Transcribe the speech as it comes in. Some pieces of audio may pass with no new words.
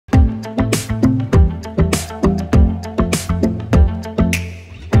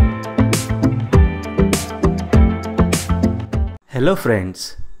Hello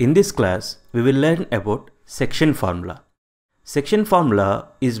friends, in this class we will learn about section formula. Section formula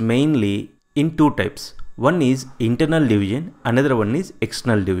is mainly in two types. One is internal division, another one is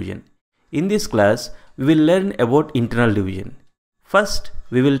external division. In this class we will learn about internal division. First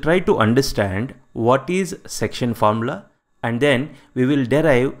we will try to understand what is section formula and then we will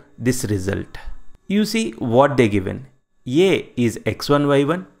derive this result. You see what they given. A is x1,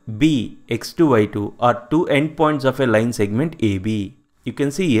 y1, B, x2, y2 are two endpoints of a line segment AB. You can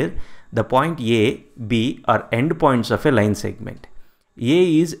see here the point A, B are endpoints of a line segment.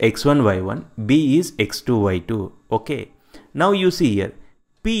 A is x1, y1, B is x2, y2. Okay. Now you see here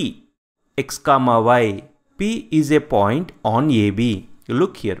P, x comma y. P is a point on AB. You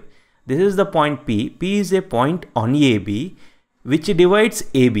look here. This is the point P. P is a point on AB which divides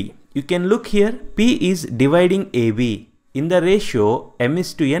AB. You can look here. P is dividing AB in the ratio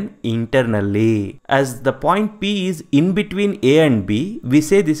m:n internally. As the point P is in between A and B, we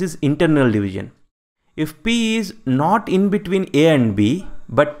say this is internal division. If P is not in between A and B,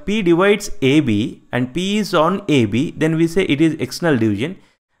 but P divides AB and P is on AB, then we say it is external division.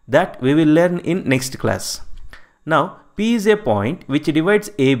 That we will learn in next class. Now, P is a point which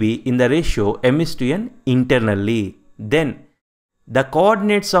divides AB in the ratio m:n internally. Then, the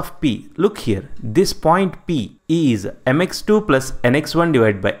coordinates of P, look here, this point P is mx2 plus nx1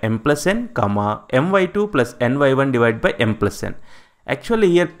 divided by m plus n, comma, my2 plus ny1 divided by m plus n.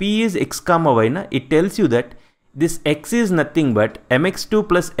 Actually here P is x comma y, na? It tells you that this x is nothing but mx2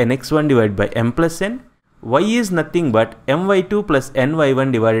 plus nx1 divided by m plus n, y is nothing but my2 plus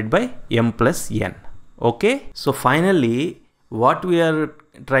ny1 divided by m plus n. Okay, so finally what we are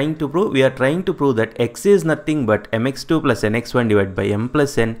trying to prove? We are trying to prove that x is nothing but mx2 plus nx1 divided by m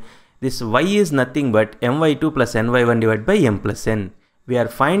plus n. This y is nothing but my2 plus ny1 divided by m plus n. We are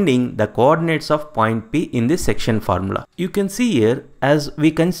finding the coordinates of point P in this section formula. You can see here, as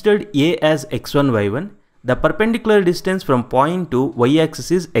we considered A as x1, y1, the perpendicular distance from point to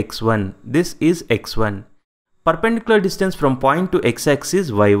y-axis is x1. This is x1. Perpendicular distance from point to x-axis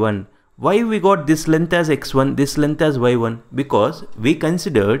is y1. Why we got this length as x1, this length as y1? Because we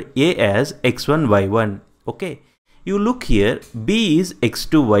considered A as x1, y1. Okay. You look here, B is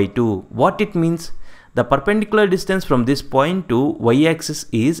x2, y2. What it means? The perpendicular distance from this point to y-axis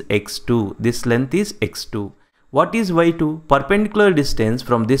is x2. This length is x2. What is y2? Perpendicular distance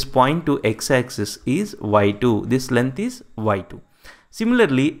from this point to x-axis is y2. This length is y2.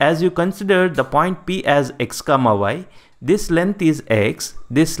 Similarly, as you considered the point P as x comma y, this length is x,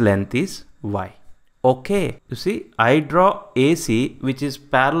 this length is y. Okay, you see, I draw AC which is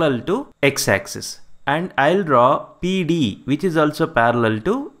parallel to x-axis and I'll draw PD which is also parallel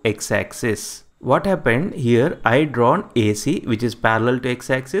to x-axis. What happened here? I drawn AC which is parallel to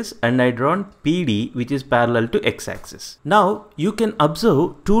x-axis and I drawn PD which is parallel to x-axis. Now you can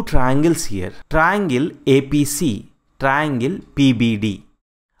observe two triangles here. Triangle APC, triangle PBD.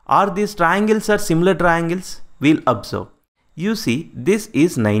 Are these triangles are similar triangles? We'll observe. You see, this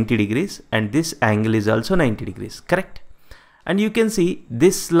is 90 degrees and this angle is also 90 degrees, correct? And you can see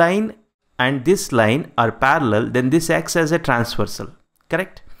this line and this line are parallel, then this acts as a transversal,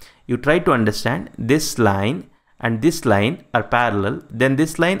 correct? You try to understand, this line and this line are parallel, then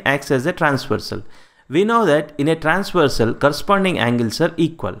this line acts as a transversal. We know that in a transversal, corresponding angles are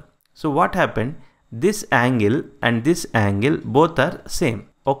equal. So what happened? This angle and this angle both are same,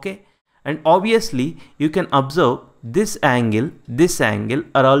 okay? And obviously you can observe this angle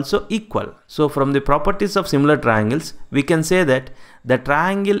are also equal. So from the properties of similar triangles, we can say that the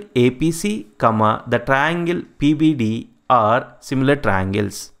triangle APC, the triangle PBD are similar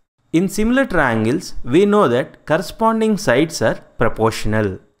triangles. In similar triangles, we know that corresponding sides are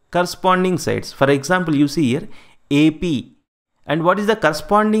proportional. Corresponding sides, for example, you see here AP. And what is the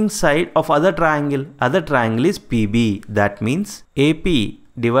corresponding side of other triangle? Other triangle is PB. That means AP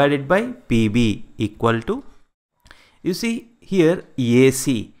divided by PB equal to, you see here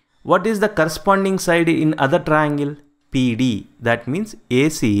AC. What is the corresponding side in other triangle? PD. That means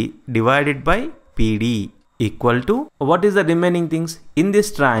AC divided by PD equal to, what is the remaining things? In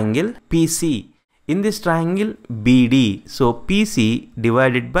this triangle PC. In this triangle BD. So PC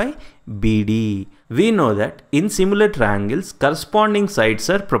divided by BD. We know that in similar triangles, corresponding sides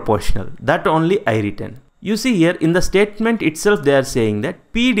are proportional. That only I written. You see here in the statement itself they are saying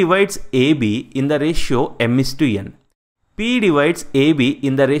that P divides AB in the ratio m:n. P divides AB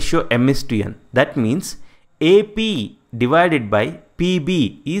in the ratio m:n. That means AP divided by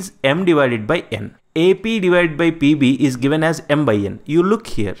PB is m divided by n. AP divided by PB is given as m by n. You look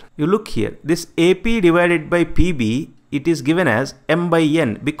here. This AP divided by PB, it is given as m by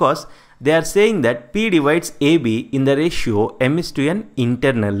n because They are saying that P divides AB in the ratio m:1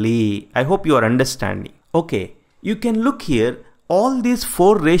 internally. I hope you are understanding. Okay, you can look here, all these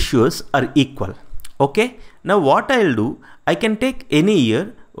 4 ratios are equal. Okay, now what I'll do, I can take any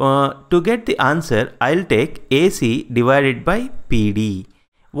year. To get the answer, I'll take AC divided by PD.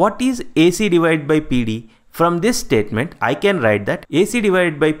 What is AC divided by PD? From this statement, I can write that AC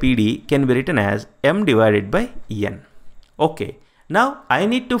divided by PD can be written as m divided by n. Okay, now I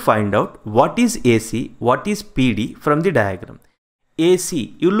need to find out what is AC, what is PD from the diagram.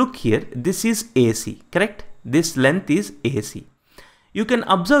 AC, you look here, this is AC, correct? This length is AC. You can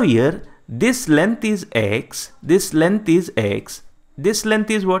observe here, this length is x, this length is x. This length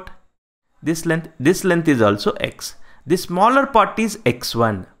is what? This length is also x. The smaller part is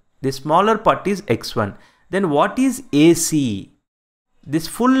x1. The smaller part is x1. Then what is AC? This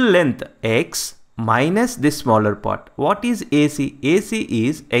full length x minus this smaller part. What is AC? AC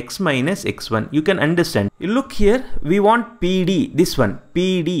is x minus x1. You can understand. You look here, we want PD. This one,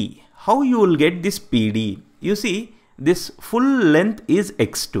 PD. How you will get this PD? You see, this full length is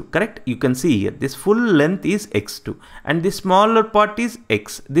x2, correct? You can see here, this full length is x2 and the smaller part is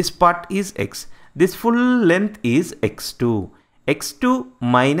x. This part is x. This full length is x2. x2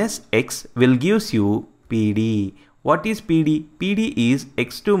 minus x will gives you PD. What is PD? PD is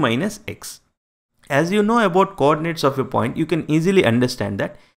x2 minus x. As you know about coordinates of a point, you can easily understand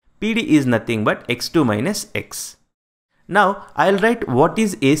that PD is nothing but x2 minus x. Now, I'll write what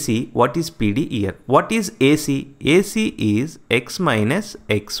is AC, what is PD here. What is AC? AC is x minus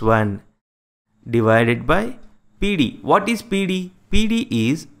x1 divided by PD. What is PD? PD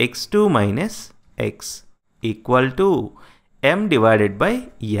is x2 minus x equal to m divided by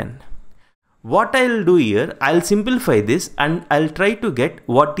n. What I'll do here, I'll simplify this and I'll try to get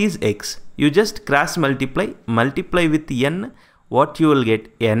what is x. You just cross multiply with n. What you will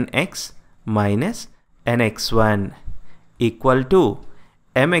get? nx minus nx1 equal to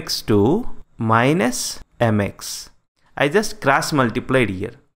mx2 minus mx. I just cross multiplied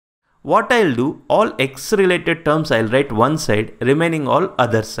here. What I'll do, all x related terms I'll write one side, remaining all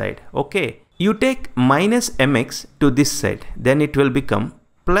other side. Okay. You take minus mx to this side, then it will become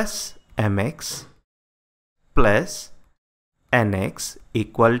plus mx plus nx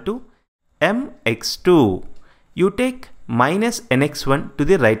equal to mx2. You take minus nx1 to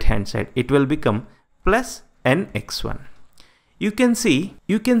the right hand side, it will become plus nx1. You can see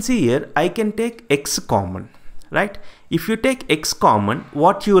here, I can take x common, right? If you take x common,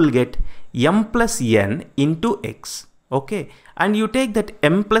 what you will get? M plus n into x, okay? And you take that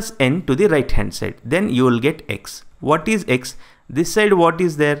m plus n to the right hand side, then you will get x. What is x? This side what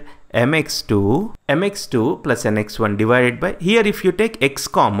is there? mx2 plus nx1 divided by, here if you take x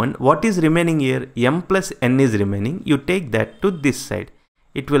common, what is remaining here? M plus n is remaining. You take that to this side,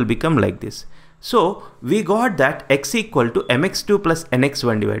 it will become like this. So we got that x equal to mx2 plus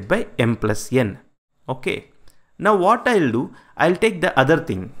nx1 divided by m plus n. Okay. Now what I'll do, I'll take the other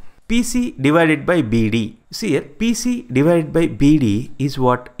thing. PC divided by BD. See here, PC divided by BD is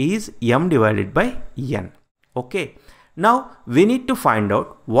what? Is m divided by n. Okay. Now we need to find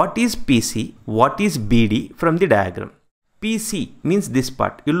out what is PC, what is BD from the diagram. PC means this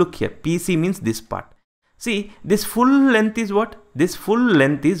part. You look here, PC means this part. See, this full length is what? This full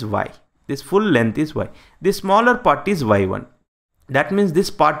length is y. This full length is y. This smaller part is y1. That means this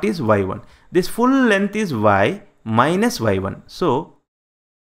part is y1. This full length is y minus y1. So,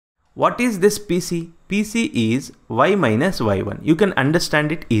 what is this PC? PC is y minus y1. You can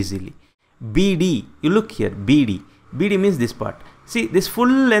understand it easily. BD, you look here, BD. BD means this part. See, this full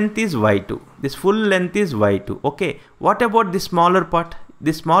length is y2. This full length is y2. Okay. What about the smaller part?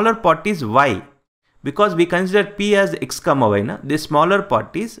 The smaller part is y. Because we consider P as x comma y, na? This smaller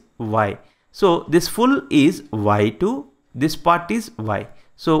part is y. So this full is y2, this part is y.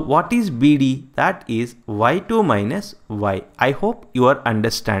 So what is BD? That is y2 minus y. I hope you are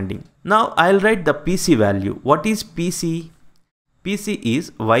understanding. Now I'll write the PC value. What is PC? PC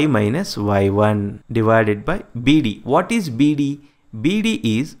is y minus y1 divided by BD. What is BD? BD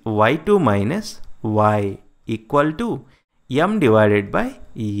is y2 minus y equal to m divided by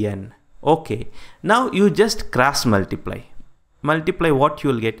n. Okay, now you just cross multiply. Multiply, what you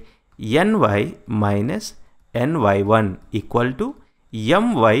will get? Ny minus ny1 equal to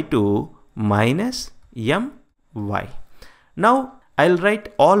my2 minus my. Now I'll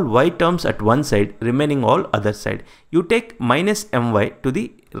write all y terms at one side, remaining all other side. You take minus my to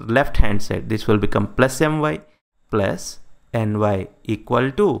the left hand side. This will become plus my plus ny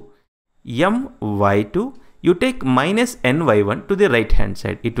equal to my2. You take minus ny1 to the right hand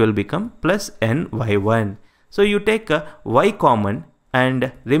side. It will become plus ny1. So you take a y common.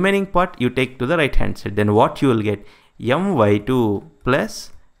 and remaining part you take to the right hand side. Then what you will get? my2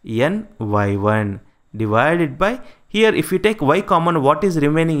 plus ny1 divided by, here if you take y common, what is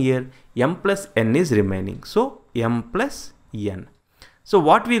remaining here? M plus n is remaining. So m plus n. So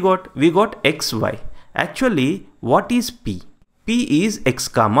what we got? We got xy. Actually, what is p? P is x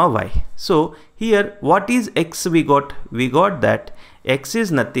comma y. So here what is x we got? We got that x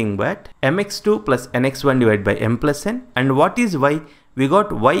is nothing but mx2 plus nx1 divided by m plus n. And what is y? We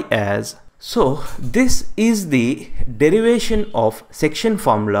got y as. So this is the derivation of section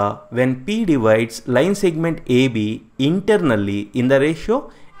formula when P divides line segment AB internally in the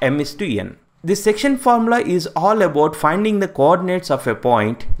ratio m is to n. This section formula is all about finding the coordinates of a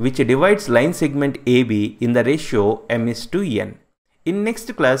point which divides line segment AB in the ratio m is to n. In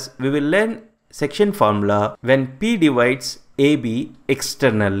next class, we will learn section formula when P divides AB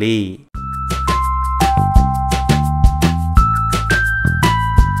externally.